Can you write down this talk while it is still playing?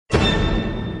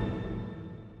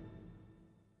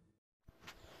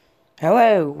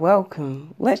Hello,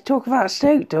 welcome. Let's talk about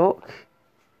Stoke, Duck.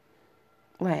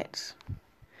 Let's.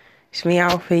 It's me,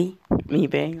 Alfie. Me,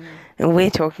 Bing. And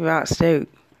we're talking about Stoke,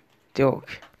 Duck.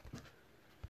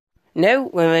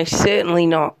 No, we're most certainly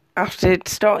not. After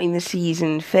starting the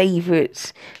season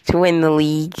favourites to win the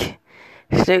league,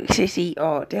 Stoke City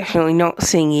are definitely not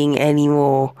singing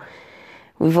anymore.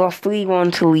 We've lost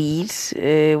 3-1 to Leeds.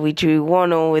 We drew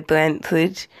 1-0 with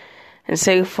Brentford. And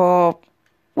so far,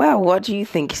 well, what do you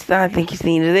think? I think it's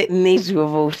been a bit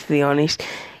miserable, to be honest.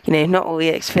 Not what we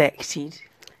expected.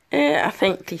 I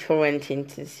think people went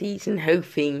into the season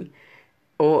hoping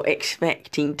or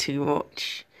expecting too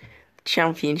much. The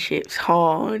Championship's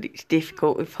hard, it's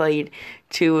difficult. We've played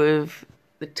two of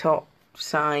the top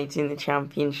sides in the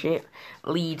Championship.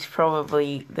 Leeds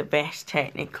probably the best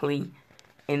technically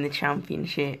in the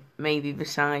Championship, maybe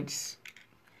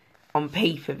on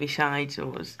paper besides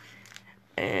us.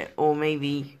 Or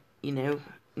maybe,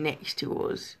 next to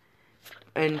us.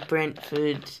 And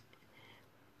Brentford,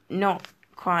 not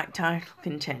quite title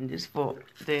contenders, but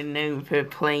they're known for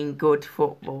playing good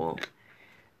football.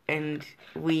 And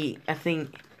I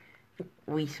think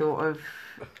we sort of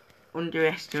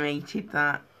underestimated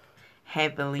that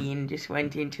heavily and just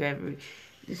went into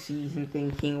the season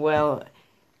thinking, well,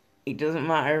 it doesn't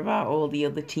matter about all the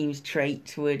other teams'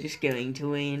 traits, we're just going to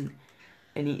win.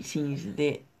 And it seems a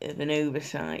bit of an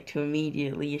oversight to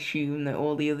immediately assume that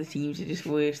all the other teams are just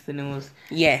worse than us.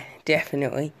 Yeah,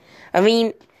 definitely. I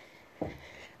mean,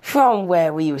 from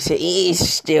where we were sitting, it is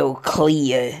still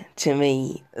clear to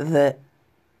me that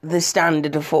the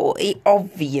standard of football,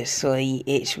 obviously,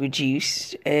 it's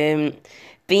reduced.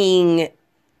 Being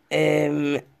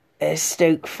a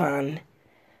Stoke fan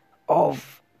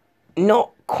of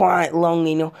not quite long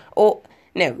enough,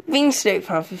 being a Stoke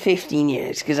fan for 15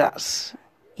 years, because that's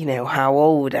how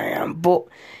old I am, but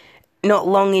not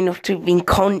long enough to have been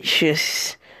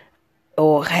conscious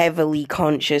or heavily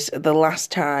conscious of the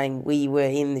last time we were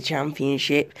in the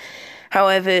Championship.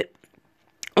 However,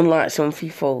 unlike some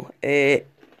people,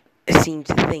 seem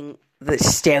to think that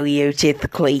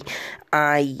stereotypically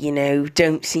I,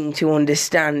 don't seem to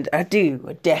understand. I do.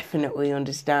 I definitely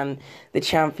understand the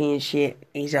Championship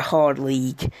is a hard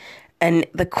league, and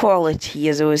the quality,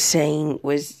 as I was saying,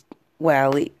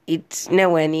 it's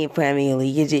nowhere near Premier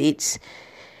League, is it?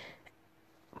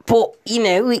 But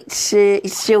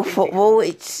it's still football.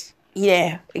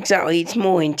 Exactly. It's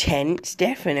more intense,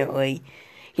 definitely.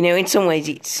 In some ways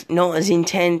it's not as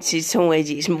intense. In some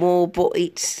ways it's more, but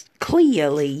it's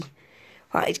clearly,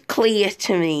 it's clear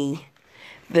to me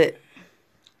that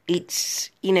it's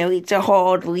a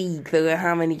hard league. There are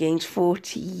how many games?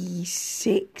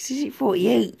 46? Is it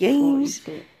 48 games?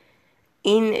 46.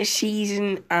 In a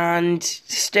season, and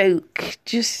Stoke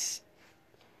just...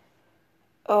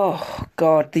 Oh,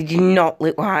 God, they do not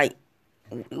look like...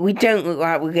 We don't look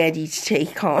like we're ready to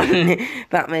take on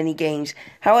that many games.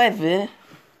 However,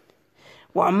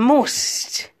 what I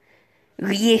must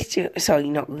reiterate... Sorry,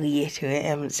 not reiterate, I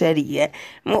haven't said it yet.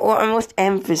 What I must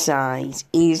emphasise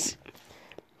is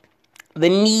the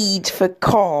need for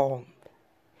calm.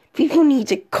 People need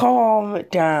to calm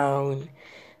down.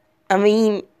 I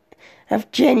mean... I've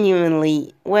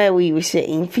genuinely, where we were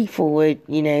sitting, people were,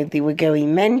 they were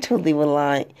going mental. They were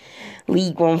like,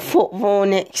 League One football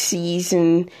next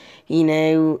season,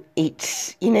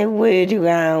 it's, word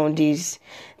around is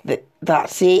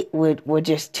that's it. We're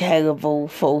just terrible,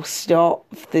 full stop.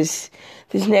 There's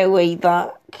no way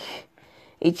back.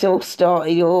 It's all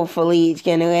started awfully. It's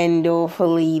going to end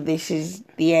awfully. This is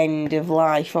the end of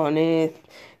life on earth.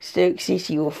 Stoke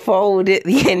City will fold at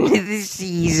the end of the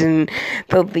season.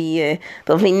 There'll be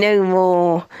no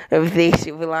more of this.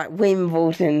 It will like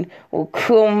Wimbledon will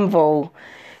crumble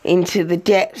into the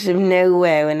depths of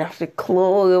nowhere and have to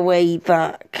claw a way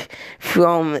back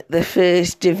from the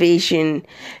first division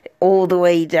all the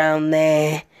way down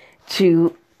there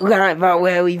to right about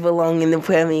where we belong in the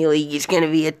Premier League. It's going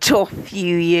to be a tough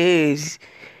few years.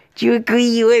 Do you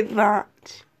agree with that?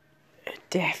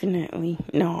 Definitely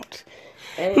not.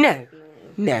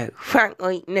 No,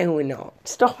 frankly, no, we're not.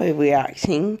 Stop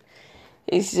overreacting.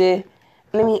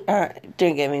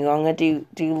 Don't get me wrong, I do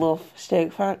love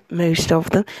Stoke fans, most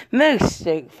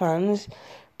Stoke fans,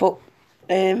 but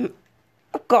I've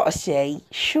got to say,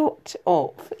 shut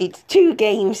up. It's 2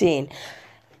 games in,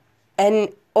 and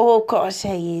all I've got to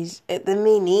say is, at the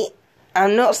minute,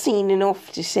 I'm not seeing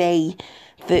enough to say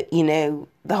that,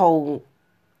 the whole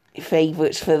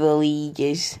favourites for the league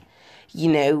is,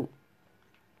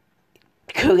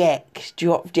 correct,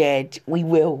 drop dead, we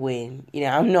will win.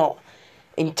 I'm not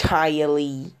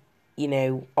entirely,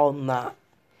 on that.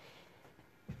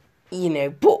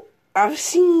 But I've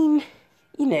seen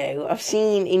I've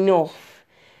seen enough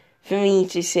for me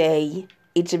to say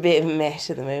it's a bit of a mess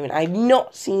at the moment. I've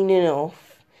not seen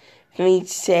enough for me to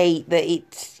say that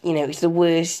it's the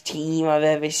worst team I've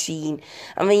ever seen.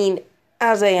 I mean,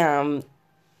 as I am,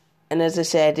 and as I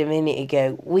said a minute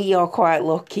ago, we are quite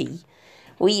lucky.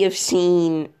 We have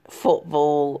seen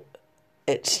football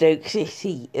at Stoke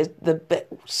City as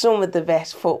some of the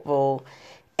best football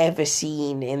ever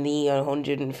seen in the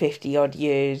 150 odd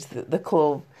years that the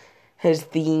club has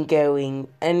been going,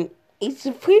 and it's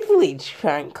a privilege,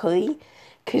 frankly,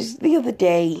 because the other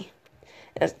day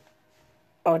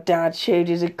our dad showed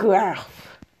us a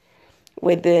graph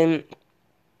with our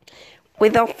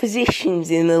positions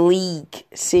in the league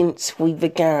since we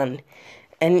began,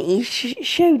 and he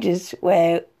showed us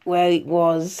where it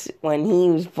was when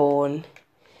he was born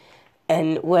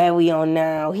and where we are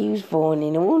now. He was born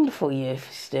in a wonderful year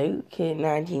for Stoke in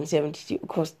 1972. Of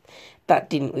course, that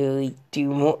didn't really do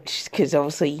much because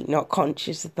obviously not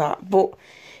conscious of that. But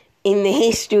in the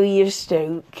history of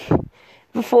Stoke,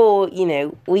 before,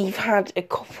 we've had a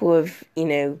couple of,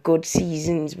 good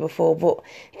seasons before, but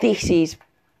this is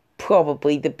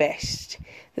probably the best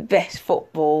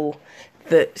football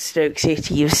that Stoke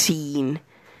City have seen,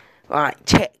 like,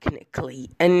 technically.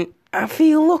 And I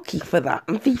feel lucky for that.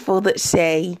 And people that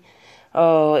say,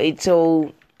 oh, it's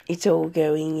all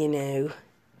going,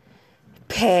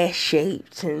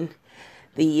 pear-shaped, and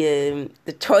the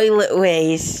toilet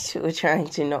waste, we're trying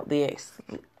to not be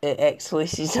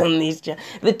explicit on this.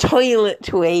 The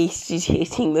toilet waste is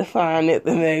hitting the fan at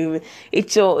the moment.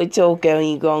 It's all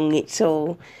going wrong. It's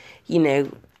all,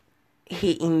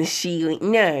 hitting the ceiling.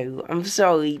 No, I'm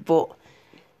sorry, but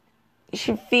you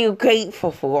should feel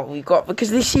grateful for what we've got, because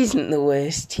this isn't the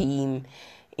worst team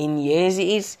in years. It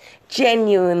is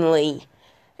genuinely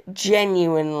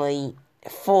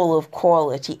full of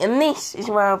quality. And this is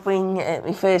where I bring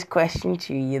my first question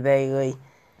to you, Bailey.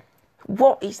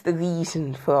 What is the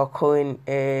reason for our current,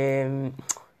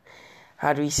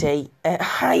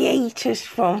 hiatus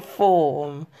from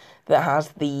form that has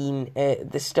been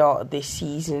at the start of this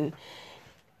season?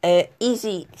 Is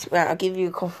it... Well, I'll give you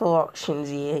a couple of options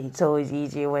here. It's always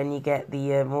easier when you get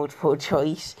the multiple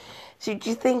choice. So do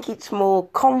you think it's more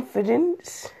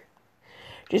confidence?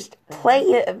 Just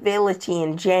player ability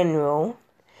in general?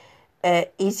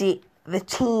 Is it the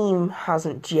team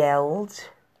hasn't gelled?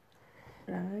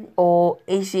 Right. Or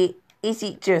is it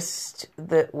just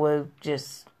that we're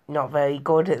just not very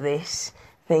good at this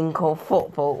thing called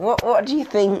football? What do you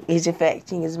think is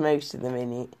affecting us most at the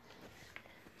minute?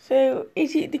 So,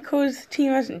 is it because the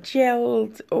team hasn't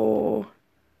gelled, or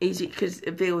is it because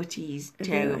ability is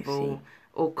terrible,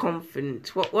 or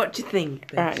confidence? What do you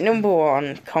think? Right, number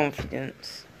one,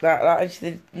 confidence. That is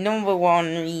the number one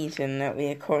reason that we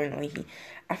are currently...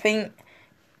 I think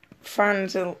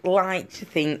fans like to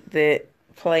think that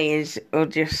players will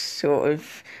just sort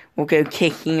of will go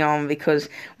kicking on because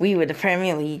we were the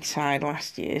Premier League side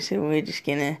last year, so we're just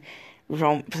going to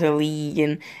romp the league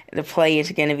and the players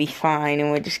are going to be fine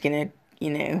and we're just going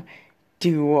to,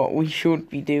 do what we should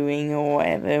be doing or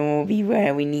whatever, and we'll be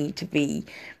where we need to be.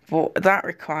 But that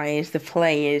requires the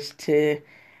players to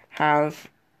have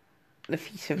the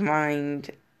peace of mind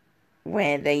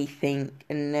where they think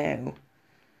and know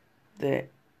that,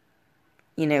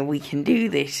 we can do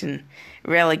this. And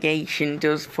relegation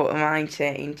does put a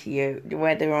mindset into you,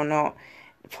 whether or not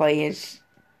the players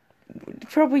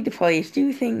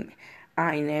do think,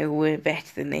 I know we're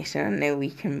better than this and I know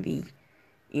we can be,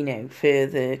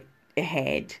 further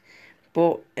ahead.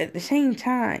 But at the same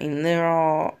time, there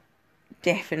are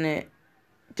definite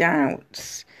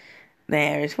doubts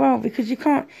there as well, because you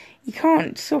can't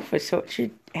suffer such a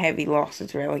heavy loss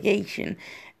as relegation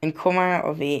and come out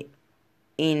of it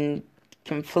in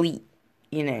complete,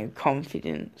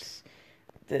 confidence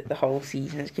that the whole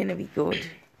season's going to be good.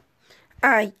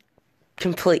 I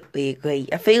completely agree.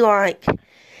 I feel like,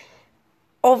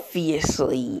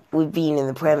 obviously, we've been in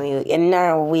the Premier League, and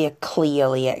now we are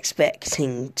clearly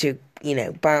expecting to,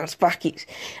 bounce back. It's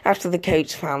after the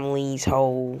Coates family's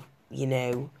whole,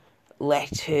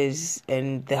 letters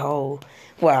and the whole...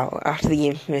 Well, after the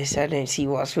infamous, I don't see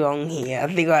what's wrong here. I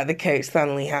think, the Coates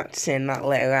family had to send that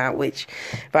letter out, which,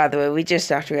 by the way, we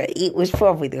just after it was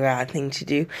probably the right thing to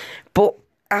do. But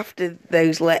after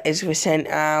those letters were sent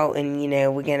out and,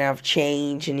 we're going to have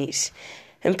change,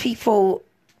 and people...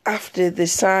 After the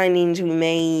signings we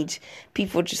made,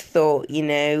 people just thought,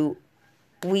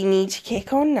 we need to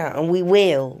kick on now, and we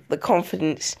will. The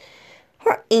confidence,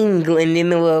 like England in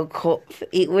the World Cup,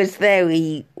 it was there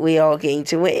we are going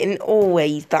to win, and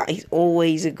always, that is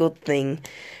always a good thing.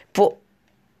 But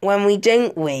when we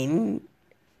don't win,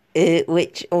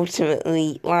 which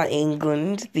ultimately, like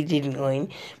England, they didn't win.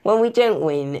 When we don't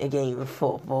win a game of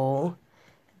football,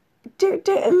 don't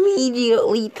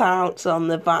immediately pounce on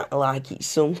the back like it's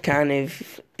some kind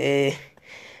of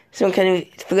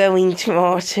throwing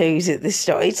tomatoes at the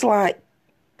start. It's like,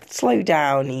 slow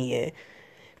down here.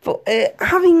 But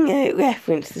having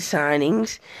referenced the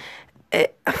signings, I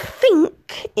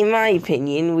think, in my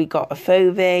opinion, we got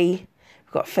Afobe, we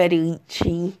got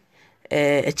Federici,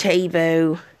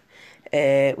 Atebo.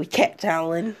 We kept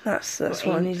Allen. That's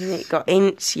one, isn't it? Got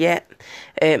Ince, yeah.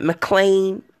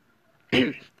 McLean.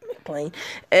 McLean.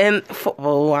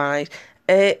 Football wise,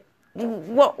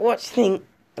 what do you think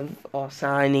of our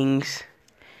signings?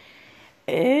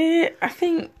 I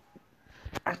think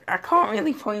I can't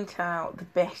really point out the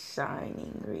best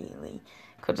signing really,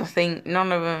 because I think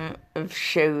none of them have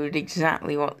showed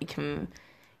exactly what they can,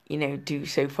 do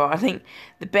so far. I think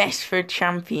the best for a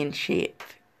championship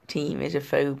team is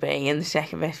Afobe, and the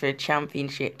second best for a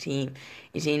championship team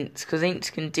is Ince, because Ince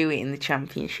can do it in the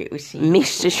championship. We've seen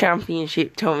Mr.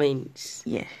 Championship Tom Ince.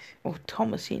 Yes, or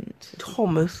Thomas Ince.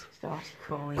 Thomas. Started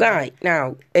calling right,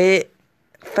 now,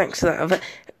 thanks for that.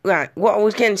 Right, what I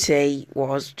was going to say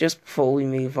was, just before we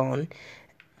move on,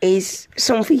 is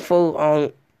some people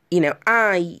on,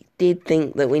 I did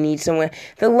think that we need somewhere.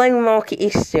 The loan market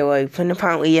is still open.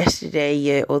 Apparently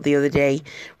yesterday or the other day,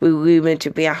 we were rumoured to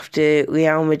be after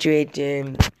Real Madrid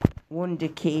wonder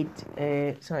kid.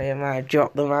 Sorry, I might have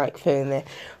dropped the microphone there.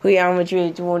 Real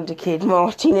Madrid wonder kid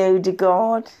Martin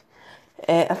Odegaard.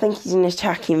 I think he's an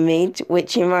attacking mid,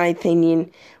 which in my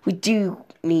opinion, we do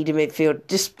need a midfield.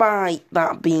 Despite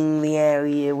that being the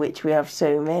area which we have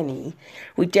so many,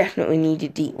 we definitely need a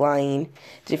deep line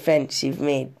defensive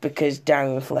mid, because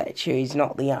Darren Fletcher is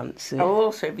not the answer. I'll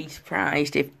also be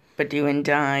surprised if Badu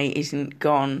Ndiaye isn't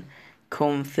gone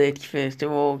come 31st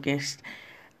of August.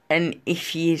 And if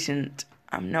he isn't,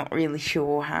 I'm not really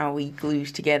sure how he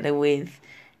glues together with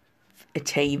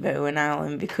Atebo and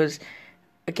Allen, because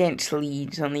against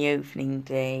Leeds on the opening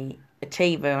day,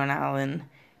 Atebo and Allen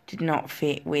did not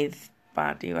fit with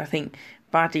Badu. I think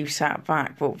Badu sat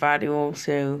back, but Badu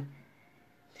also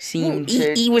seemed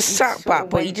to... He was sat back,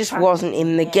 but he just wasn't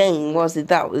in the game, was it?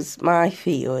 That was my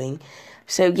feeling.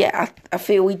 So, yeah, I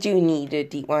feel we do need a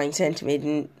deep line centre mid,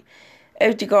 and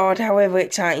Odegaard, however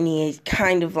exciting he is,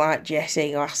 kind of like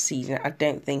Jesse last season, I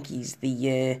don't think he's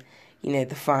the,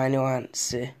 the final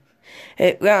answer.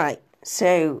 Right,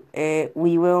 so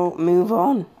we will move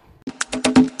on.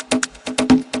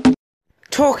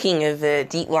 Talking of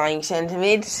deep lying centre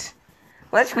mids,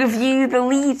 let's review the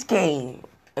Leeds game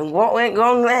and what went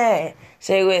wrong there.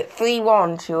 So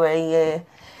 3-1 to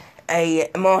a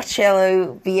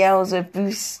Marcelo Bielsa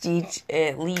boosted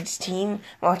Leeds team.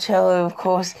 Marcelo, of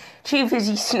course, too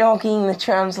busy snogging the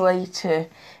translator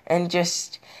and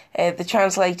just the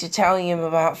translator telling him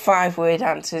about 5-word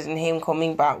answers and him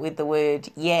coming back with the word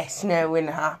yes, no and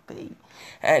happy.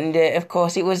 And of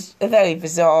course it was a very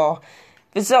bizarre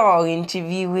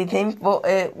interview with him.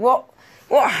 But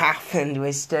what happened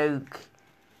with Stoke?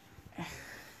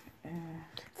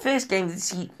 First game of the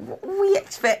season, we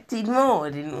expected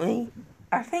more, didn't we?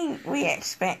 I think we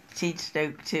expected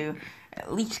Stoke to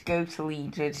at least go to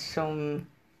Leeds with some,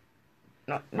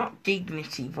 not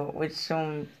dignity, but with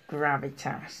some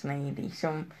gravitas, maybe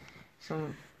some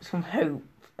hope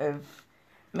of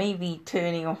maybe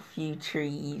turning off a few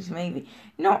trees, maybe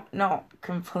not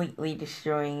completely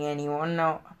destroying anyone,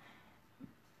 not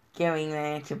going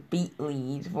there to beat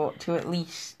Leeds, but to at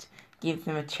least give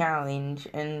them a challenge.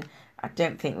 And I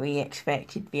don't think we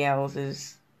expected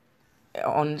Bielsa's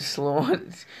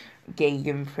onslaught,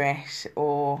 gegenpress,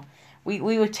 or we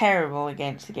were terrible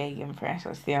against the gegenpress.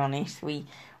 Let's be honest. We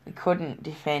couldn't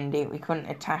defend it. We couldn't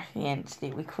attack against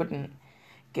it. We couldn't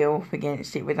go up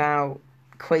against it without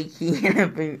quaking in our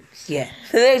boots. Yeah.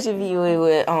 For those of you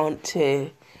who aren't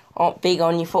big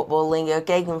on your football lingo,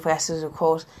 gegenpress is of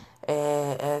course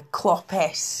a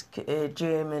Klopp-esque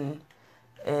German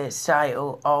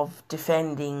style of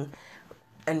defending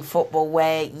and football,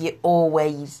 where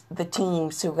the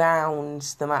team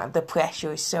surrounds the man. The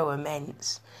pressure is so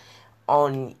immense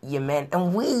on your men,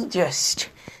 and we just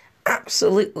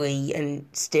absolutely, and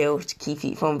still to keep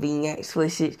it from being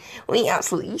explicit, we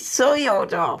absolutely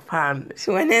soiled our pants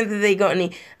whenever they got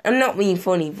any. I'm not being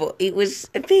funny, but it was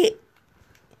a bit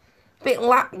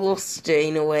lackluster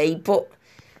in a way, but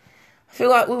I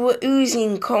feel like we were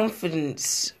oozing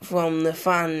confidence from the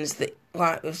fans that,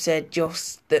 like we've said,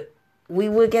 just that we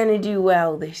were going to do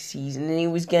well this season, and it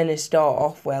was going to start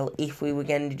off well if we were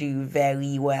going to do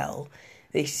very well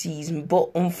this season. But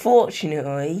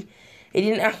unfortunately, It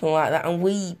didn't happen like that, and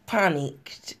we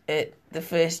panicked at the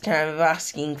first time of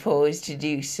asking for us to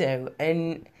do so.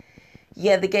 And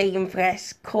yeah, the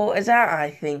gegenpress caught us out, I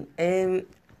think.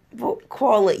 But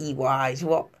quality-wise,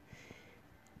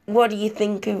 what do you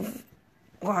think of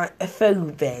like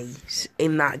Afobe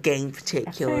in that game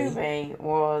particularly? Afobe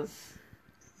was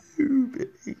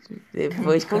The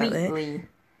voice crack there. completely and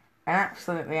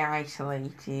absolutely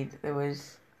isolated. There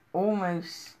was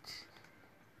almost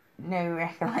no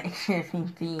recollection of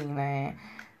him being there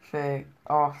for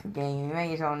half the game. He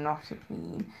may as well not have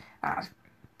been. That's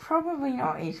probably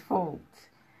not his fault.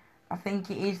 I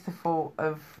think it is the fault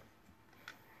of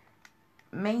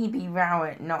maybe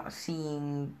Rowett not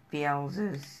seeing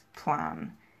Bielsa's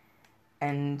plan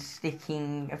and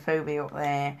sticking Afobe up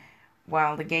there,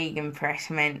 while the gegenpress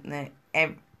meant that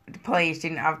the players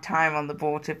didn't have time on the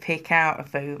ball to pick out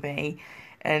Afobe,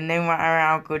 and no matter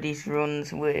how good his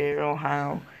runs were or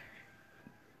how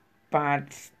bad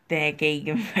their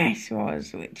gegenpress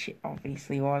was, which it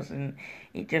obviously wasn't,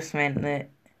 it just meant that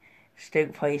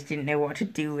Stoke players didn't know what to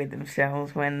do with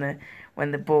themselves when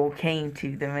the ball came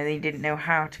to them, and they didn't know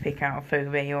how to pick out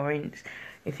Afobe or Ince.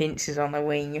 If Ince is on the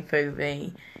wing,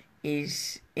 Afobe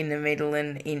is in the middle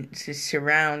and Ince is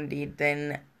surrounded,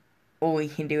 then all he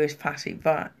can do is pass it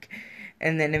back,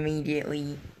 and then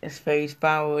immediately I suppose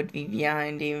Bauer would be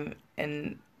behind him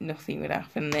and nothing would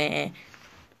happen there.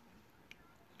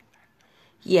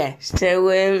 Yeah,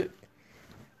 so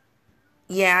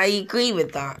yeah, I agree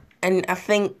with that, and I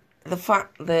think the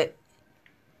fact that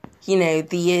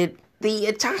the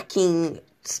attacking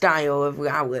style of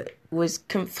Rowett was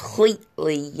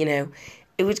completely,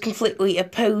 it was completely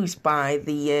opposed by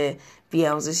the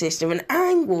Bielsa system, and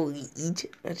I'm worried.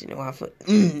 I don't know how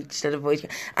instead of voice.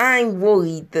 I'm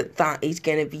worried that is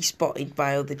going to be spotted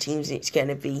by other teams. And it's going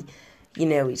to be,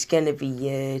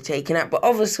 taken out. But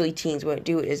obviously, teams won't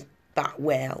do it that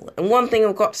well. And one thing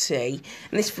I've got to say,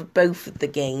 and this for both of the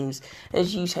games,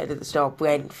 as you said at the start,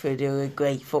 Brentford are a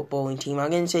great footballing team. I'm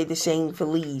going to say the same for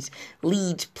Leeds.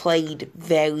 Leeds played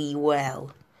very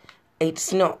well.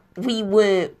 It's not we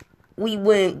weren't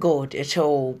good at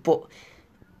all, but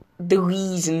the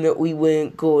reason that we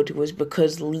weren't good was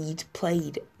because Leeds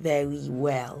played very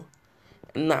well.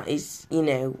 And that is,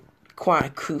 quite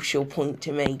a crucial point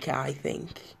to make, I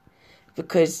think.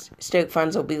 Because Stoke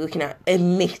fans will be looking at,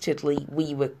 admittedly,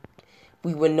 we were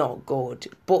not good.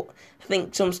 But I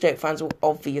think some Stoke fans will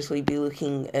obviously be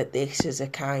looking at this as a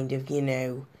kind of, we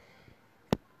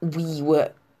were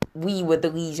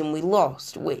the reason we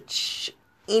lost, which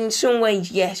in some ways,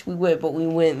 yes, we were, but we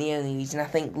weren't the only reason. I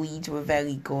think Leeds were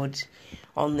very good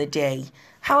on the day.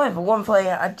 However, one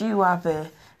player I do have a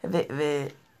bit of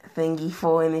a thingy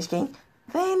for in this game,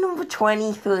 they're number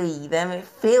 23, they're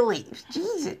Phillips.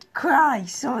 Jesus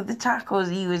Christ, some of the tackles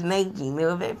he was making, they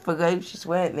were a bit ferocious,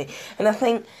 weren't they? And I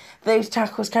think those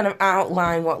tackles kind of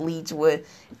outline what Leeds were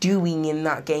doing in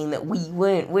that game that we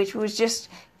weren't, which was just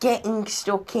getting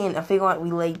stuck in. I feel like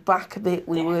we laid back a bit.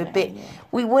 We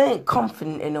weren't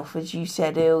confident enough, as you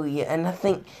said earlier, and I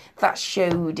think that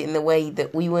showed in the way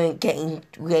that we weren't getting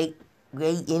right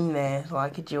in there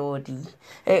like a Geordie.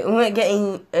 We weren't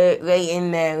getting right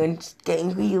in there and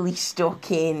getting really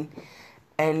stuck in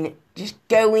and just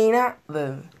going at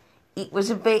them. It was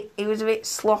a bit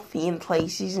sloppy in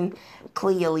places, and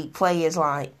clearly players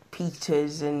like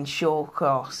Peters and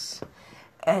Shawcross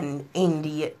and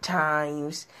Indy at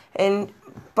times, and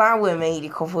Bauer made a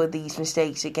couple of these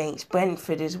mistakes against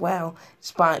Brentford as well,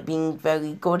 despite being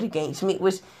very good against them. It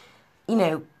was,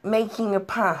 making a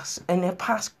pass, and a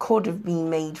pass could have been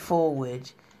made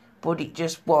forward, but it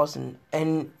just wasn't.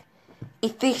 And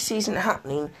if this isn't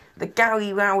happening, the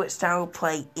Gary Rowett style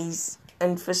play is,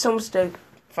 and for some Stoke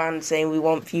fans saying we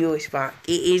want Pulis back,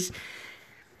 it is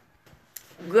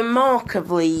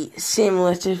remarkably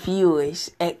similar to Pulis,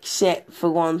 except for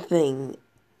one thing.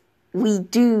 We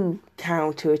do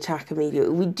counter-attack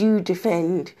immediately. We do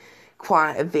defend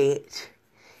quite a bit.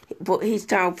 But his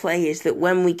style play is that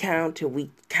when we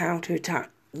counter-attack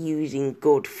using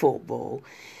good football.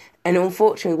 And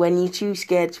unfortunately, when you're too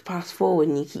scared to pass forward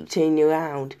and you keep turning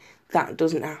around, that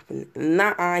doesn't happen. And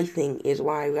that, I think, is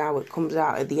why Rowett comes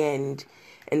out at the end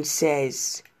and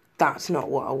says, that's not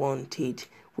what I wanted.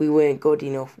 We weren't good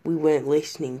enough. We weren't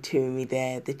listening to me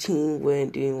there. The team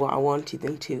weren't doing what I wanted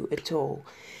them to at all.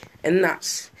 And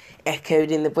that's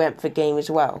echoed in the Brentford game as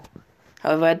well.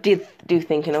 However, I do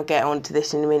think, and I'll get on to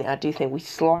this in a minute, I do think we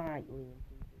slightly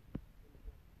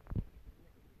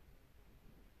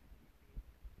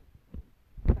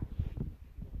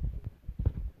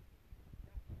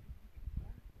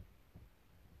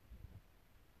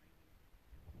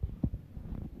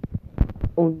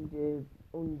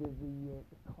under the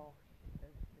cost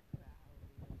of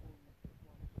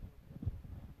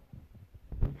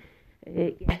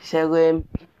the crowd. So,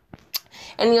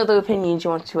 any other opinions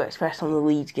you want to express on the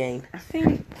Leeds game? I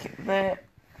think that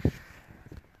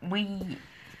we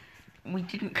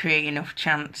didn't create enough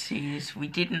chances. We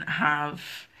didn't have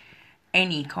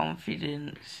any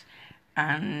confidence,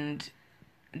 and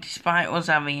despite us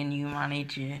having a new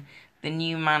manager, the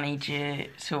new manager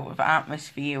sort of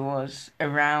atmosphere was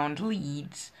around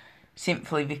Leeds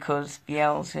simply because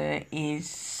Bielsa is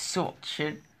such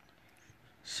a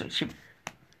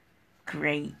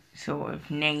great sort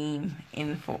of name in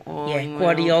the football. Yeah,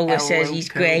 Guardiola says he's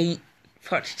great.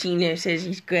 Pochettino says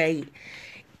he's great.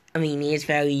 I mean, he is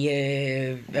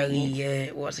very,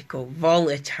 what's it called,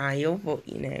 volatile, but,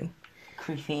 you know.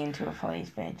 Creepy into a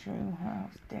player's bedroom. I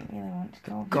don't really want to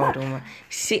go. God almighty.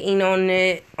 Sitting on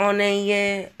a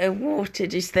water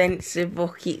dispenser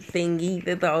bucket thingy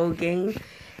the whole game.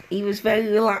 He was very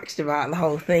relaxed about the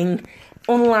whole thing,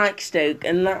 unlike Stoke,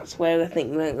 and that's where I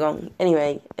think we went wrong.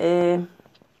 Anyway, I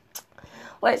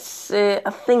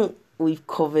think we've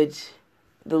covered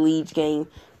the Leeds game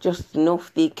just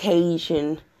enough. The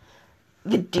occasion,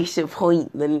 the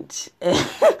disappointment,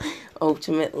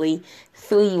 ultimately.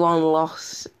 3-1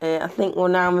 loss. I think we'll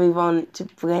now move on to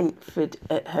Brentford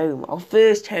at home. Our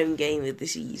first home game of the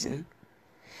season.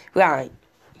 Right,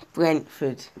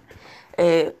 Brentford.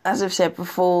 As I've said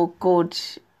before, good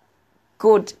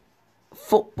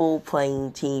football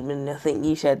playing team, and I think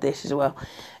you said this as well.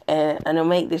 And I'll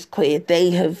make this clear.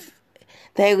 They're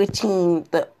a team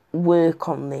that work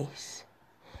on this.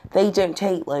 They don't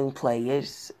take loan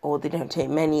players, or they don't take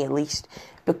many at least,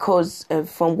 because of,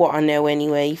 from what I know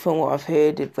anyway, from what I've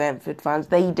heard of Brentford fans,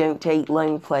 they don't take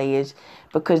loan players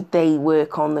because they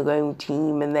work on their own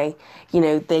team, and they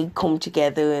come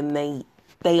together and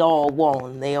they are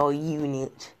one, they are a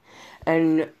unit.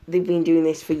 And they've been doing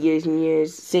this for years and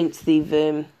years, since they've,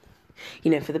 for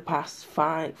the past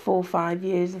 4 or 5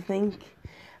 years, I think.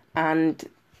 And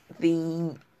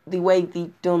the way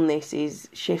they've done this is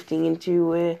shifting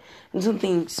into and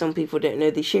something some people don't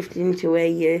know, they shifted into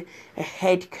a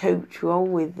head coach role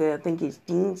with I think it's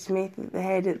Dean Smith at the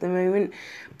head at the moment,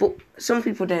 but some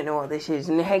people don't know what this is.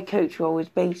 And the head coach role is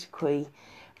basically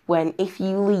when, if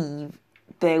you leave,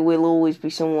 there will always be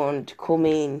someone to come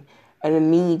in and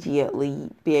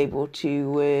immediately be able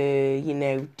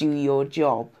to do your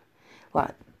job.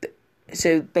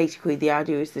 So basically the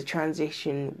idea is the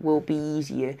transition will be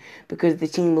easier because the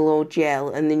team will all gel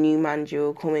and the new manager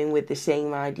will come in with the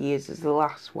same ideas as the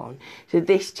last one. So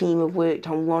this team have worked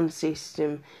on one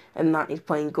system, and that is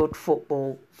playing good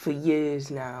football for years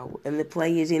now, and the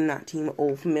players in that team are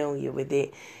all familiar with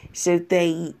it. So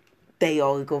they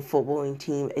are a good footballing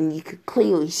team, and you could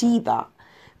clearly see that.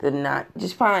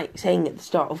 Despite saying at the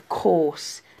start, of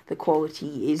course, the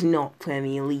quality is not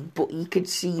Premier League, but you could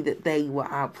see that they were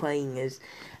outplaying us,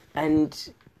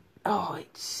 and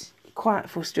it's quite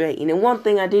frustrating. And one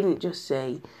thing I didn't just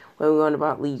say when we were on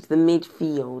about Leeds, the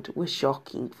midfield was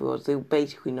shocking for us. They were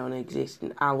basically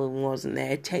non-existent. Allen wasn't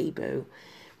there, Tabo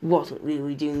wasn't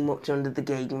really doing much under the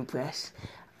gegenpress,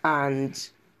 and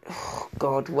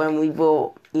when we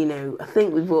brought, I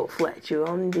think we brought Fletcher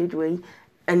on, did we?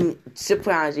 And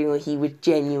surprisingly, he was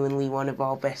genuinely one of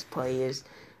our best players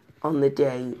on the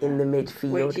day in the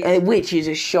midfield, which is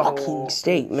a shocking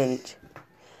statement.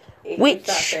 If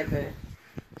that's ever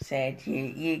said,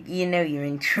 you know you're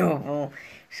in trouble.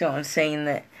 Sort of saying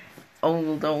that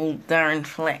old Darren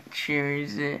Fletcher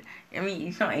is,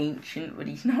 he's not ancient, but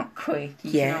he's not quick.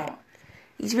 He's not.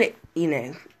 He's a bit,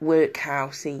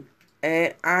 workhousey.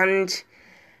 And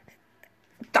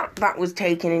that was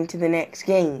taken into the next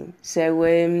game. So,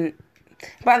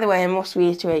 by the way, I must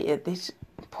reiterate at this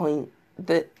point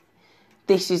that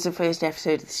this is the first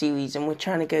episode of the series, and we're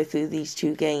trying to go through these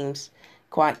 2 games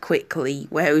quite quickly,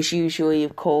 whereas usually,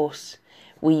 of course,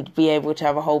 we'd be able to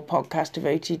have a whole podcast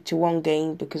devoted to one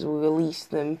game because we release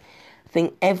them, I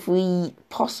think,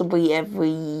 possibly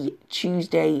every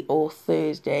Tuesday or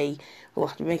Thursday. We'll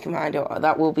have to make a mind up.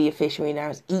 That will be officially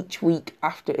announced each week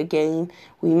after a game.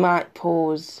 We might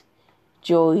pause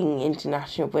during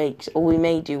international breaks, or we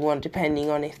may do one depending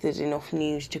on if there's enough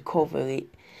news to cover it.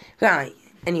 Right.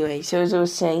 Anyway, so as I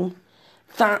was saying,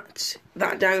 that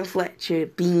Darren Fletcher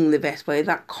being the best player,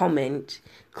 that comment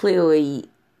clearly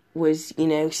was,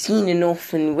 seen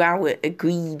enough, and Rowett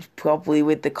agreed probably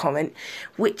with the comment,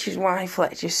 which is why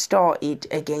Fletcher started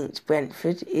against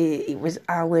Brentford. It was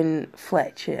Alan,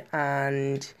 Fletcher,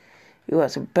 and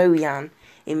Bojan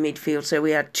in midfield. So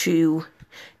we had two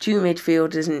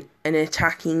midfielders and an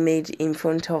attacking mid in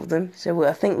front of them. So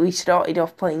I think we started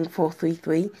off playing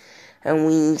 4-3-3. and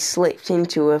we slipped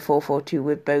into a 4-4-2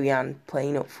 with Bojan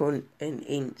playing up front and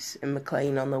Ince and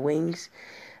McLean on the wings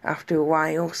after a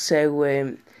while.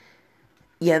 So,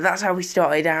 yeah, that's how we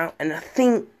started out. And I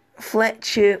think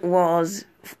Fletcher was...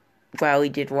 Well, he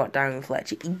did what Darren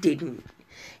Fletcher...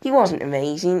 He wasn't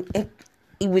amazing.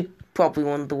 He was probably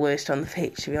one of the worst on the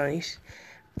pitch, to be honest.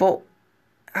 But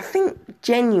I think,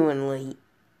 genuinely,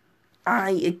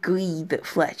 I agree that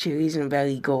Fletcher isn't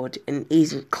very good and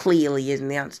clearly isn't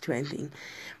the answer to anything.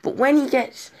 But when he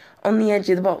gets on the edge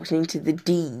of the box into the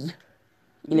D,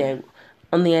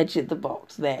 on the edge of the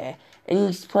box there, and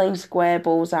he's playing square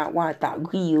balls out wide,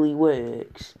 that really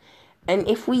works. And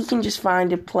if we can just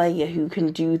find a player who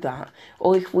can do that,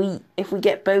 or if we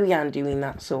get Bojan doing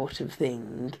that sort of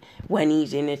thing when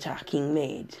he's in attacking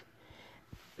mid,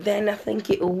 then I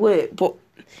think it'll work. But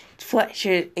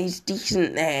Fletcher is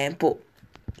decent there, but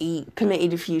he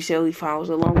committed a few silly fouls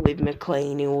along with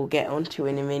McLean, who we'll get onto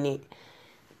in a minute.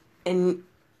 And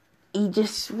he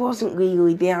just wasn't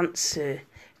really the answer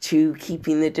to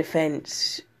keeping the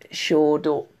defence shored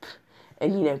up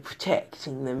and,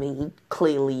 protecting them. He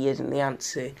clearly isn't the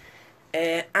answer.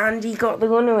 And he got the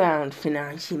runaround for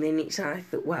 90 minutes, I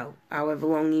thought, well, however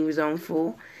long he was on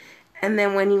for. And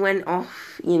then when he went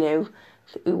off, who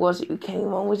was it who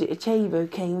came on? Was it Atebo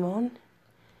came on?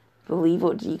 I believe,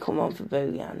 what did he come on for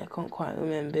Bojan? I can't quite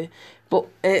remember. But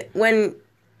when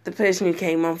the person who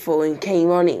came on for him came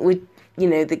on, it would,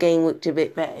 the game looked a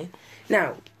bit better.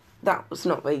 Now, that was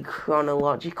not very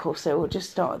chronological, so we'll just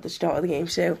start at the start of the game.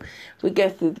 So we go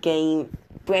through the game.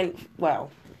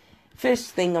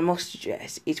 First thing I must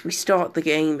address is we start the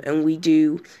game and we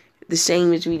do the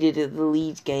same as we did at the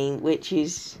Leeds game, which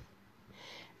is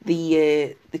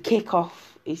the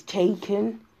kick-off is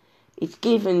taken. It's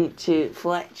given to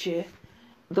Fletcher.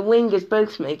 The wingers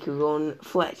both make a run.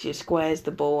 Fletcher squares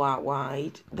the ball out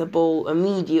wide. The ball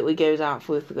immediately goes out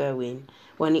for a throw-in.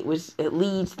 When it was at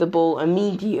Leeds, the ball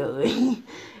immediately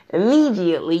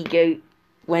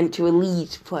went to a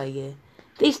Leeds player.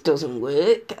 This doesn't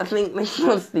work. I think this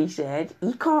must be said.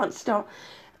 You can't stop.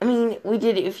 I mean, we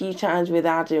did it a few times with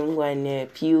Adam when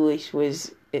Hughes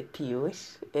was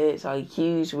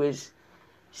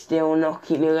still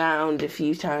knocking around a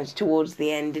few times towards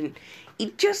the end, and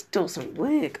it just doesn't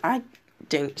work. I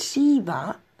don't see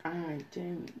that. I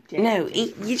don't. No,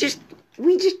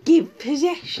 we just give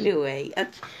possession away. I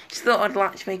just thought I'd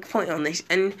like to make a point on this.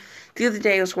 And the other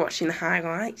day I was watching the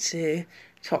highlights,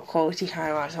 top quality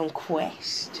highlights on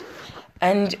Quest,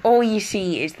 and all you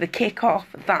see is the kick-off,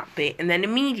 that bit, and then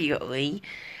immediately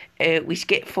we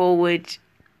skip forward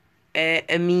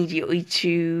immediately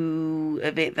to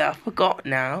a bit that I forgot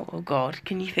now. Oh God,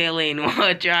 can you fill in what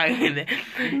I try with it?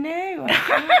 No,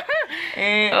 I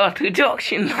can't.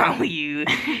 Production value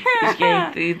is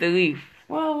going through the roof.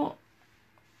 Well,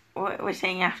 what we're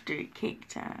saying after it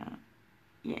kicked out.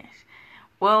 Yes.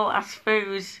 Well, I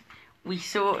suppose we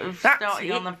sort of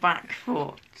started on the back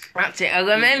foot. That's it. I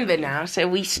remember now. So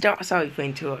we start. Sorry for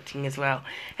interrupting as well.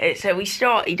 So we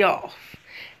started off.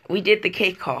 We did the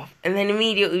kick-off, and then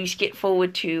immediately we skipped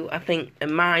forward to, I think, a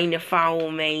minor foul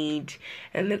made,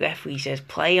 and the referee says,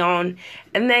 play on.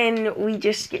 And then we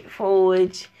just skipped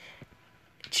forward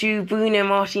to Bruno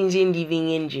Martins Indi being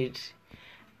injured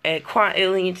quite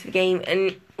early into the game,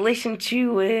 and listened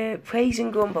to praise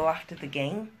and grumble after the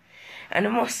game. And I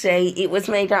must say, it was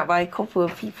made out by a couple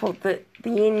of people that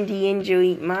the Indi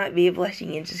injury might be a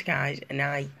blessing in disguise, and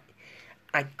I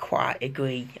quite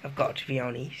agree, I've got to be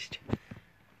honest.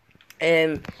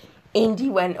 Indi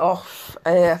went off.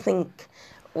 I think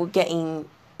we're getting,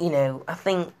 I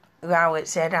think Rowett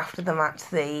said after the match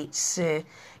that it's,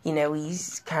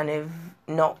 he's kind of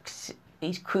knocked,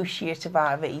 he's cruciate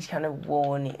about it, he's kind of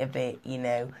worn it a bit,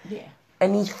 Yeah.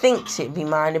 And he thinks it'd be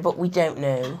minor, but we don't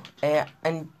know.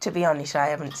 And to be honest, I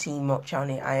haven't seen much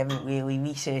on it. I haven't really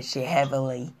researched it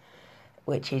heavily,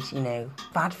 which is,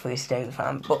 bad for a Stoke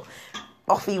fan. But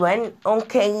off he went. On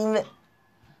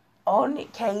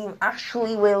came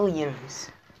Ashley Williams.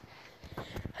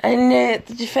 And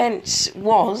the defence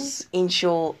was, in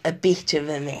short, a bit of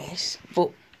a mess.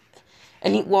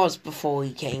 And it was before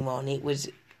he came on. It was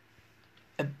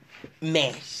a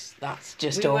mess. That's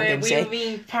just all I can say. We were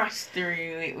being passed through.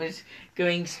 It was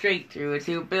going straight through us.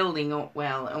 They were building up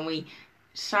well. And we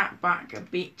sat back a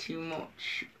bit too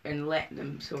much and let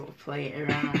them sort of play it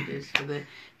around us for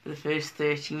the first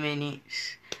 30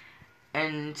 minutes.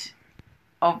 And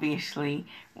obviously,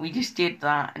 we just did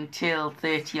that until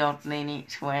 30-odd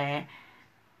minutes where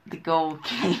the goal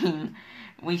came.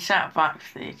 We sat back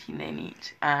 30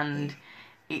 minutes and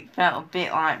it felt a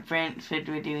bit like Brentford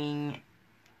were doing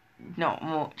not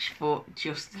much, but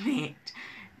just a bit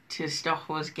to stop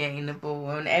us getting the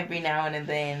ball, and every now and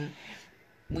then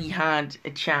we had a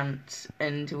chance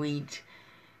and we'd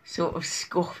sort of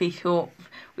scuff it up.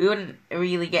 We wouldn't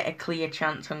really get a clear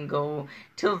chance on goal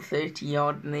till the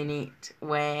 30-odd minute,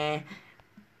 where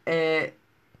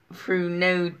through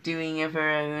no doing of our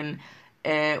own,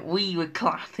 we were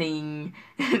clapping.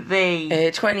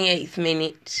 They 28th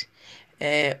minute,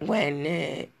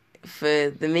 when for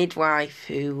the midwife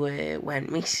who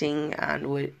went missing and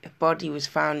a body was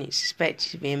found, it's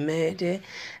suspected to be a murder,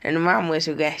 and a man was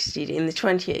arrested in the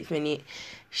 28th minute.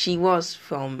 She was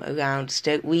from around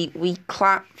Stoke. We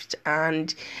clapped,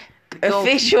 and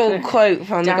official quote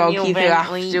from the goalkeeper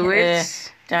afterwards.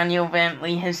 Daniel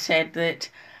Bentley has said that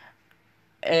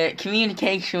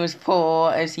communication was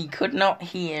poor, as he could not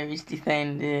hear his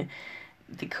defender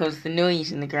because the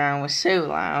noise in the ground was so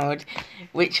loud,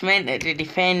 which meant that the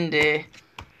defender,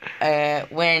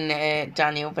 when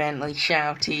Daniel Bentley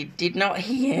shouted, did not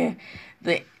hear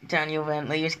that Daniel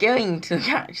Bentley was going to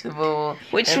catch the ball.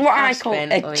 Which is what I call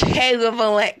a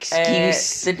terrible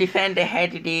excuse. The defender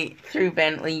headed it through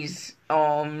Bentley's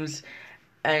arms,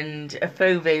 and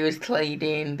Afobe was played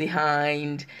in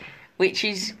behind, which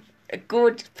is a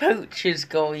good poacher's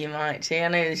goal, you might say. I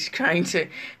know he's trying to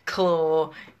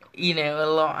claw, a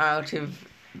lot out of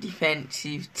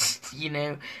defensive,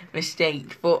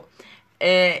 mistake. But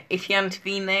if he hadn't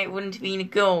been there, it wouldn't have been a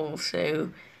goal. So,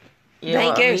 there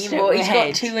you go. But he's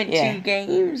got 2 in 2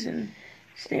 games. And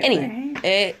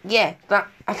anyway, that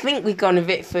I think we've gone a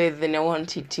bit further than I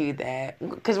wanted to there.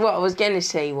 Because what I was going to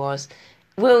say was,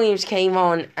 Williams came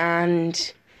on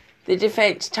and the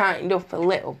defence tightened up a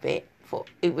little bit, but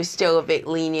it was still a bit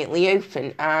leniently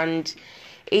open. And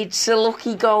it's a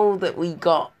lucky goal that we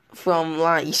got from,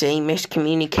 like you say,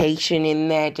 miscommunication in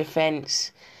their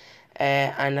defence.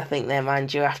 And I think their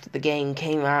manager after the game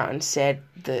came out and said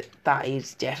that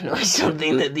is definitely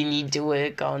something that they need to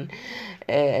work on.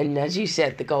 And as you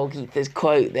said, the goalkeeper's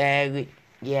quote there,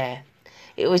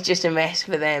 it was just a mess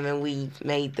for them, and we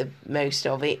made the most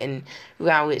of it. And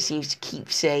Rowett seems to keep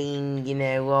saying,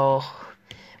 well,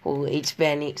 it's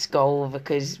Bennett's goal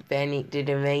because Bennett did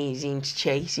amazing to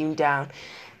chase him down.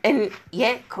 And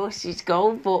of course it's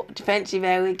goal, but defensive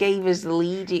error gave us the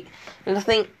lead. And I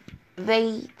think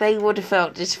they would have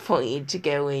felt disappointed to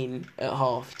go in at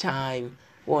half time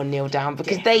 1-0 down,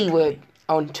 because they were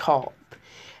on top.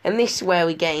 And this is where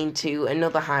we get into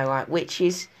another highlight, which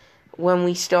is when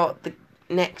we start the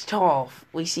next half,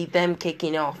 we see them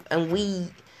kicking off, and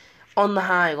we, on the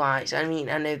highlights, I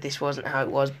know this wasn't how it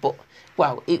was, but,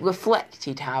 well, it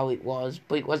reflected how it was,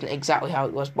 but it wasn't exactly how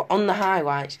it was. But on the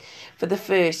highlights, for the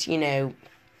first,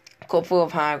 couple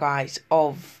of highlights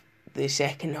of the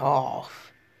second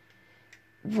half,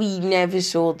 we never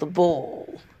saw the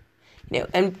ball.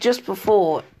 And just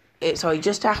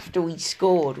after we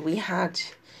scored, we had,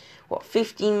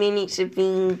 15 minutes of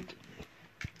being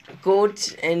good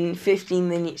and 15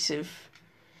 minutes of,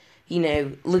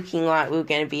 looking like we were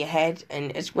going to be ahead.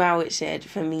 And as well, it said,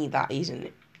 for me, that's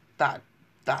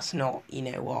not,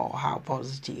 how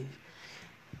positive.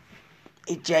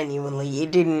 It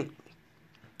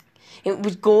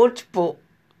was good, but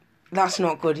that's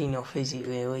not good enough, is it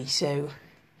really? So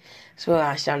that's where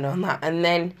I stand on that. And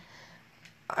then,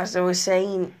 as I was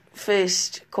saying,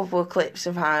 first couple of clips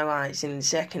of highlights in the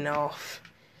second half,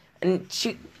 and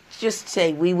just to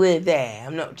say we were there.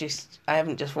 I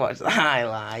haven't just watched the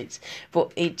highlights,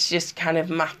 but it's just kind of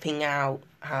mapping out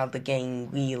how the game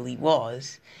really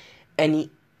was. And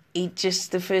it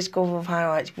just, the first couple of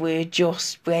highlights were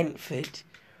just Brentford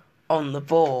on the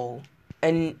ball,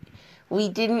 and we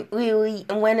didn't really,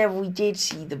 and whenever we did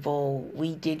see the ball,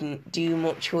 we didn't do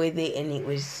much with it, and it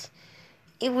was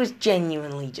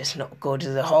genuinely just not good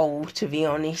as a whole, to be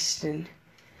honest. And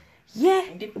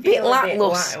a bit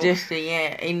lacklustre.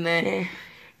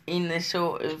 In the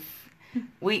sort of,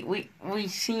 we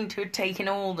seem to have taken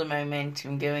all the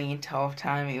momentum going into half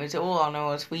time. It was all on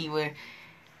us. We were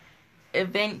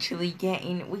eventually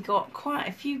we got quite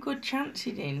a few good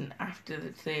chances in after the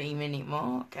 30-minute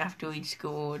mark, after we'd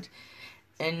scored,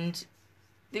 and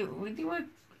they were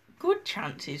good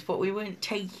chances, but we weren't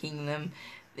taking them.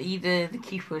 Either the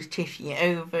keeper was tipping it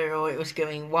over or it was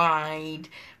going wide,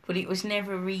 but it was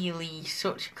never really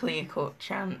such a clear-cut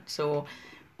chance or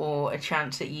a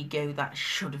chance that you go, that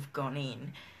should have gone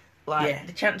in.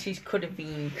 The chances could have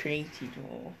been created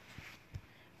more.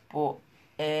 But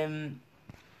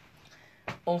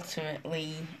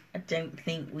ultimately, I don't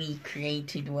think we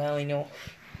created well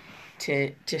enough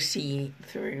to see it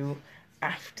through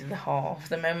after the half.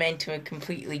 The momentum had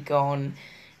completely gone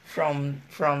from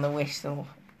the whistle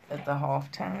at the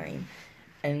half time,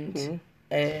 and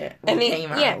we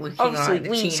came out looking obviously like the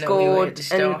we team scored, that we were at the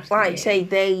start and of the like I game. say,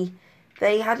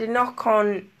 they had a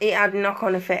knock-on. It had a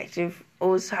knock-on effect of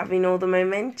us having all the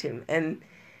momentum, and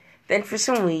then for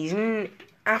some reason,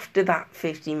 after that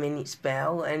 50-minute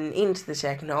spell and into the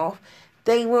second half,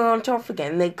 they were on top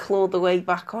again. They clawed their way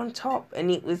back on top, and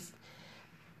it was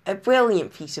a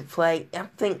brilliant piece of play. I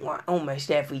think like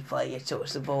almost every player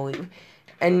touched the ball.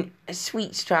 And a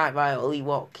sweet strike by Ollie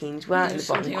Watkins right in the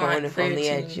bottom corner from the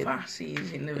edge.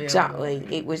 Passes in the Exactly,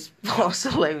 it was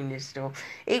Barcelona stuff.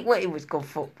 It was good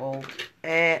football.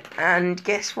 And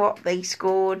guess what? They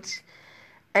scored.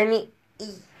 And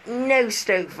no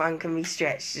Stoke fan can be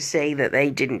stretched to say that they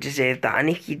didn't deserve that. And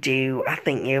if you do, I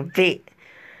think you're a bit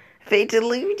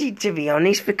deluded, to be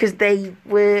honest, because they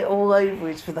were all over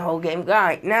us for the whole game.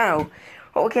 Right, now,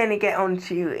 what we're going to get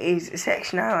onto is a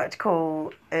section I like to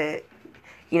call,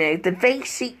 the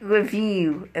basic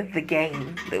review of the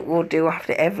game that we'll do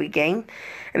after every game.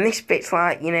 And this bit's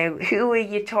like, who are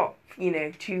your top,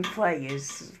 2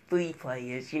 players, 3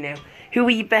 players, who are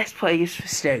your best players for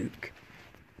Stoke?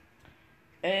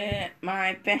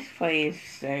 My best players for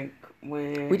Stoke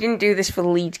were... We didn't do this for the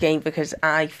Leeds game because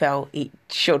I felt it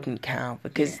shouldn't count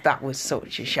because that was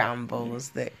such a shambles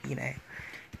that,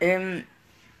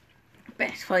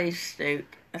 Best players for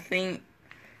Stoke, I think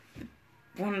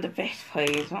one of the best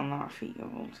players on that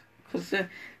field, because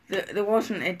there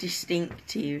wasn't a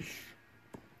distinctive,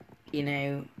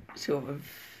 sort of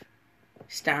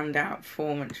standout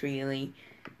performance really.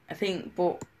 I think,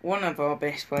 but one of our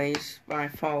best players by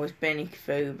far was Benik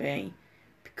Afobe,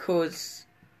 because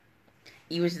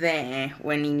he was there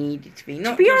when he needed to be.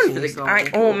 Not to be just honest, for the goal, I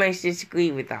almost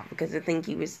disagree with that because I think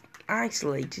he was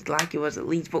isolated like he was at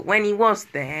Leeds, but when he was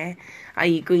there, I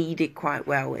agree he did quite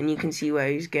well, and you can see where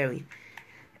he's going.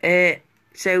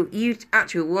 So you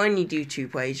actually, when you do 2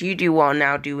 players, you do one,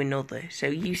 now do another. So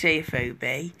you say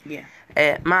Afobe. Yeah.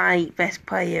 My best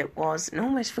player was, and I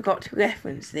almost forgot to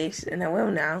reference this, and I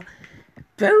will now.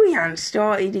 Bojan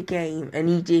started a game and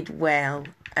he did well,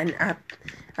 and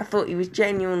I thought he was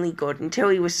genuinely good until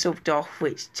he was subbed off,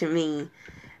 which to me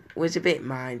was a bit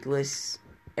mindless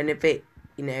and a bit,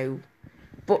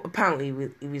 but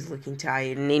apparently he was looking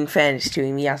tired, and in fairness to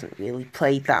him, he hasn't really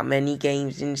played that many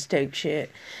games in Stoke shirt,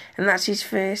 and that's his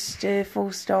first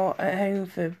full start at home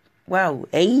for,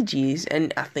 ages,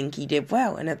 and I think he did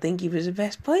well, and I think he was the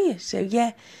best player, so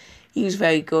yeah, he was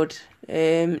very good.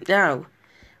 Now,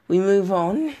 we move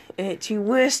on to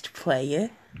worst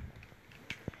player.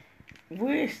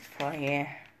 Worst player?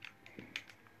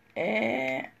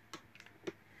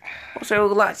 Also,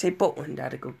 I'd like to say Butland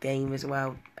had a good game as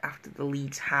well after the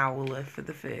Leeds howler for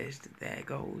the first of their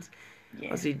goals.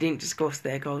 Yeah. As we didn't discuss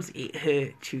their goals, it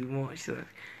hurt too much. So.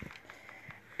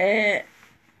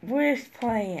 Worst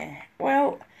player?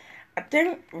 Well, I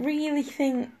don't really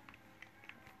think...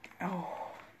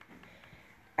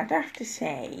 I'd have to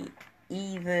say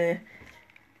either...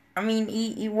 I mean,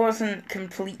 he wasn't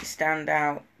complete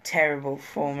standout, terrible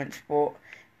performance, but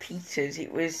Peters,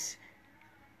 it was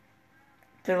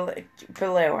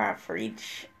below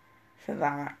average for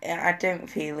that. I don't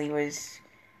feel he was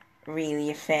really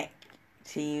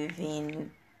effective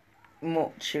in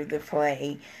much of the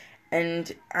play.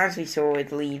 And as we saw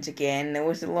with Leeds again, there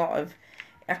was a lot of...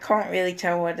 I can't really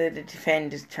tell whether the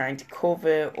defenders trying to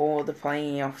cover or they're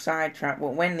playing the offside trap,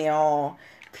 but when they are,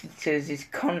 Peters is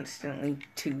constantly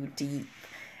too deep.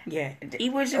 Yeah, he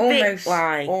was almost bit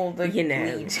like, all the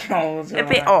Leeds goals a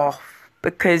bit off,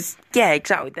 because, yeah,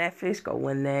 exactly, their first goal,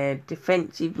 when their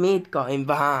defensive mid got in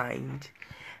behind,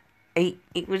 it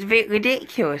was a bit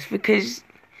ridiculous, because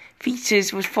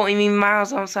Peters was putting him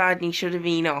miles outside and he should have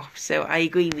been off, so I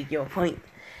agree with your point.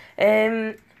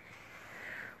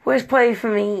 Worst player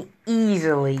for me,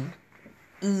 easy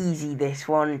this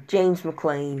one, James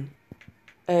McLean.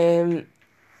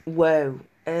 Whoa.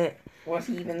 Was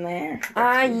he even there?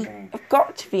 I've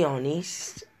got to be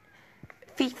honest,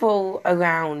 people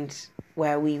around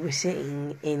where we were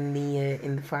sitting in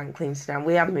the Franklin stand,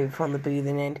 we have moved from the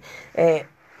Bootham End,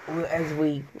 as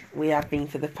we have been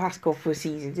for the past couple of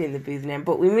seasons in the Bootham End,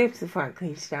 but we moved to the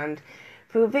Franklin stand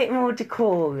for a bit more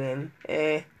decorum.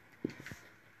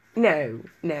 No,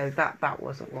 that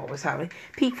wasn't what was happening.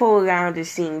 People around us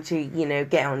seemed to,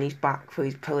 get on his back for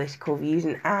his political views,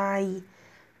 and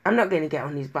I'm not going to get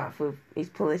on his back for his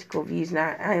political views, and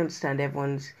I understand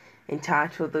everyone's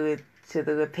entitled to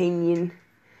their opinion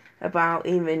about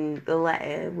him, and the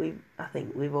letter, I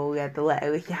think we've all read the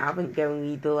letter. If you haven't, go and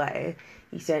read the letter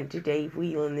he sent to Dave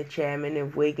Whelan, the chairman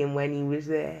of Wigan, when he was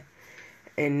there,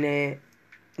 and,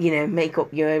 make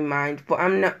up your own mind, but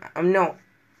I'm not,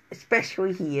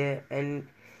 especially here, and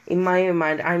in my own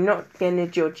mind, I'm not going to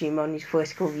judge him on his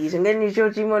political views. I'm going to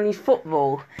judge him on his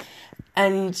football.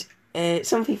 And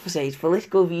some people say his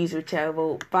political views were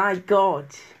terrible. By God,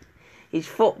 his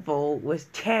football was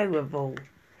terrible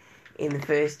in the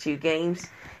first 2 games.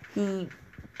 He's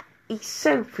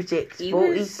so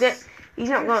predictable. He's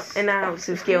not got an ounce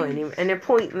of skill in him. And a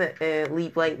point that Lee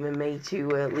Blakeman made to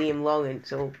Liam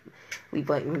Lawrence, or Lee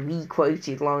Blakeman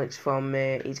re-quoted Lawrence from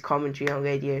his commentary on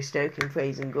Radio Stoke in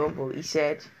Praise and Grumble. He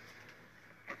said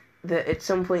that at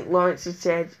some point Lawrence had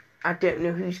said, I don't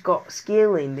know who's got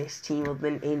skill in this team other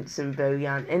than Ince and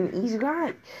Bojan. And he's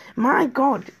right. My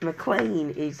God, McLean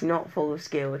is not full of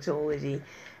skill at all, is he?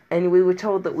 And we were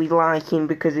told that we like him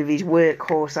because of his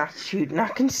workhorse attitude. And I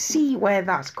can see where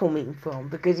that's coming from,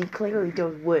 because he clearly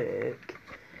does work.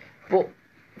 But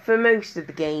for most of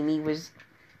the game, he was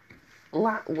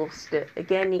lacklustre.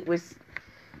 Again,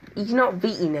 he's not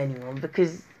beating anyone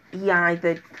because he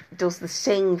either does the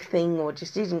same thing or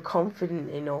just isn't confident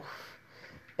enough.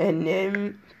 And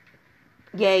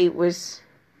it was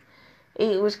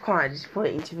quite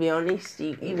disappointing, to be honest.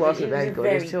 He wasn't very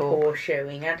good at all. Poor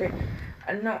showing.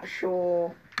 I'm not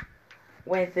sure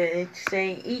whether to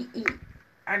say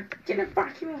I'm gonna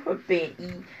back him up a bit.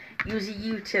 He was a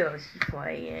utility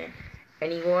player,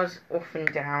 and he was up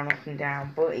and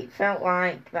down. But it felt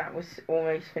like that was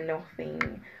almost for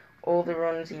nothing. All the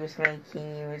runs he was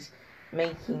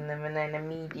making them, and then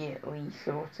immediately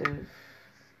sort of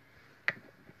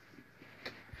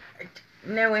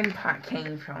no impact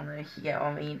came from it, if you get what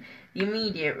I mean. The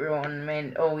immediate run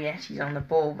meant, oh yes, he's on the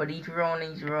ball, but he'd run,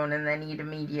 and then he'd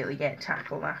immediately get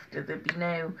tackled after. There'd be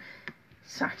no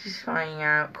satisfying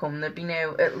outcome. There'd be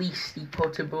no, at least he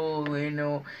put a ball in,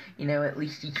 or, at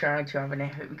least he tried to have an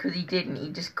effort, because he didn't. He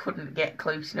just couldn't get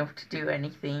close enough to do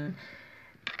anything.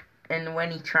 And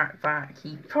when he tracked back,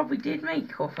 he probably did make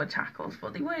a couple of tackles,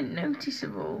 but they weren't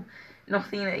noticeable.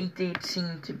 Nothing that he did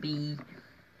seemed to be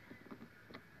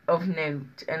of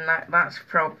note, and that's a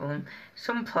problem.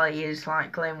 Some players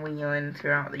like Glenn Whelan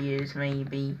throughout the years,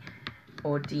 maybe,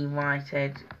 or Dean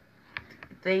Whitehead,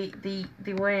 they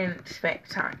weren't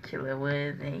spectacular,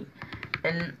 were they?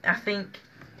 And I think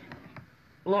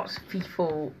lots of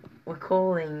people were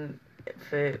calling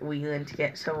for Whelan to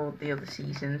get sold the other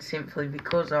season simply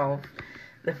because of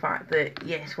the fact that,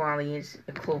 yes, while he is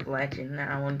a club legend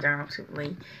now,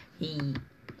 undoubtedly,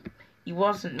 he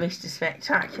wasn't Mr.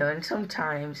 Spectacular, and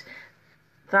sometimes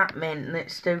that meant that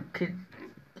Stoke could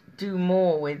do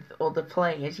more with other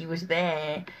players. He was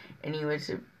there, and he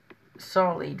was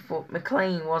solid, but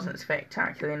McLean wasn't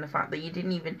spectacular in the fact that you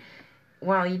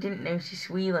didn't notice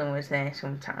Whelan was there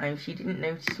sometimes, you didn't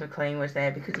notice McLean was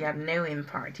there because he had no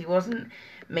impact. He wasn't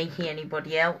making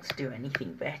anybody else do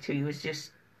anything better, he was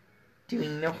just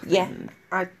doing nothing. Yeah,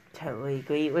 I totally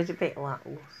agree. It was a bit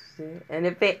lacklustre and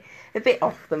a bit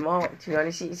off the mark, to be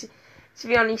honest. To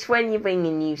be honest, when you bring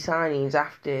in new signings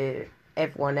after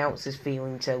everyone else is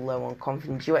feeling so low on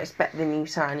confidence, you expect the new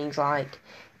signings like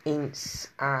Ince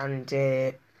and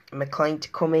McLean to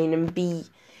come in and be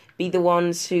the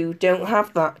ones who don't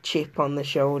have that chip on the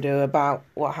shoulder about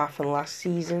what happened last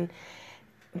season.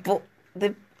 But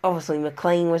obviously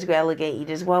McLean was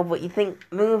relegated as well, but you think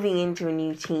moving into a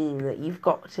new team that you've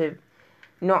got to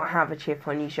not have a chip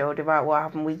on your shoulder about what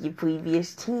happened with your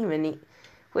previous team, and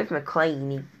with McLean,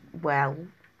 he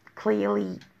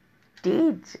clearly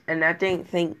did, and I don't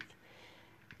think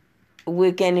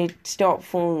we're going to stop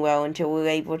falling well until we're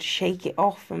able to shake it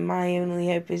off, and my only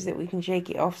hope is that we can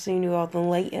shake it off sooner rather than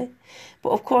later. But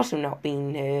of course I'm not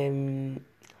being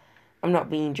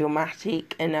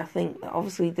dramatic, and I think that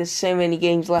obviously there's so many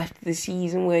games left of the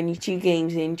season. We're only 2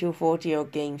 games into a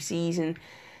 40-odd game season,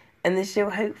 and there's still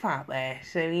hope out there.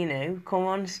 So, come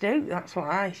on, Stoke, that's what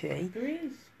I say. There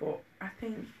is, but I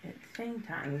think at the same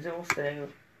time there's also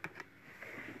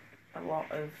a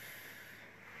lot of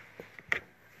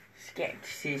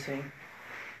scepticism.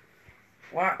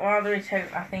 While there is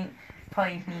hope, I think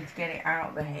players need to get it out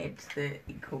of their heads that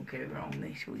it could go wrong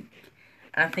this week.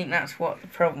 And I think that's what the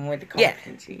problem with the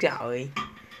confidence is. Exactly.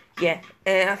 Yeah,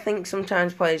 I think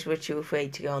sometimes players were too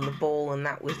afraid to go on the ball, and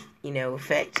that was,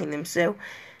 affecting them. So,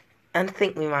 and I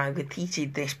think we might have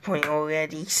repeated this point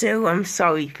already, so I'm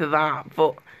sorry for that.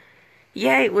 But,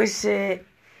 yeah, it was,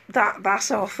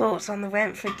 that's our thoughts on the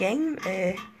Brentford game.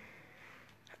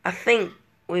 I think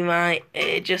we might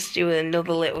just do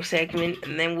another little segment,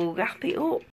 and then we'll wrap it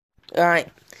up. Right.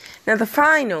 Now, the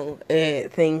final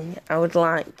thing I would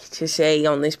like to say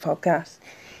on this podcast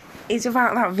is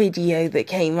about that video that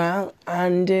came out,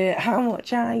 and how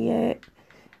much I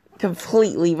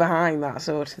completely behind that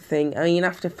sort of thing. I mean,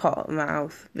 after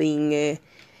Pottermouth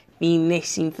being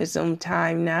missing for some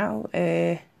time now,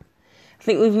 I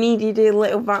think we've needed a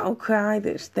little battle cry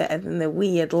that's better than the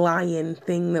weird lion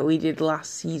thing that we did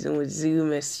last season with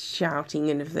Zuma shouting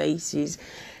in the faces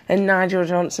and Nigel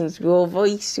Johnson's raw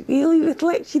voice really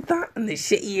reflected that, and the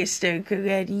city is Stoke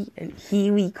already, and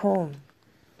here we come.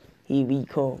 Here we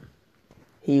come.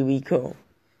 Here we come.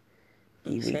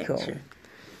 Here we come.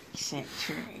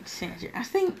 Etc. I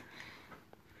think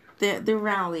the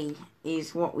rally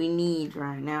is what we need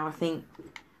right now. I think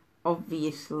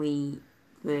obviously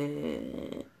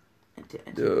the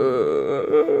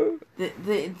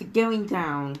going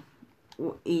down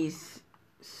is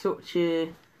such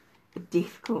a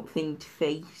difficult thing to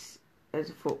face as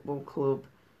a football club,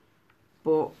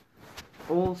 but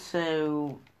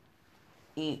also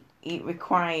it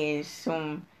requires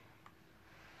some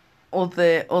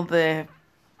other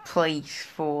place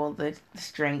for the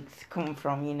strength to come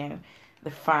from, you know, the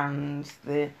fans,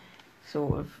 the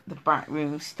sort of the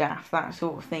backroom staff, that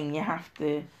sort of thing. You have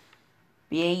to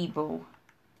be able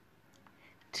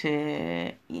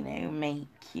to, you know, make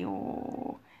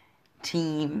your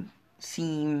team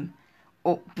seem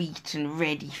upbeat and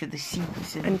ready for the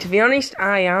season. And to be honest,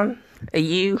 I am. Are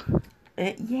you?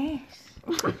 Yes.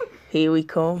 Here we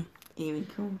come. Here we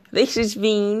come. This has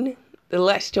been the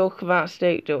Let's Talk About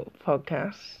Stoke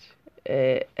podcast.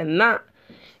 And that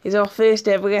is our first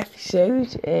ever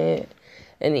episode.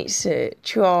 And it's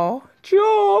Tra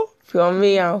from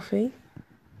me, Alfie.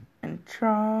 And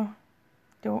Tra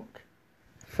Duck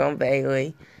from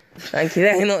Bailey. Thank you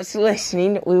very much for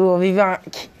listening. We will be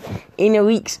back in a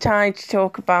week's time to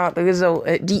talk about the result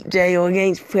at Deepdale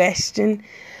against Preston.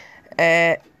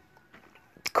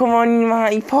 Come on, you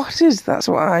mighty Potters, that's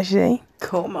what I say.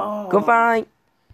 Come on. Goodbye.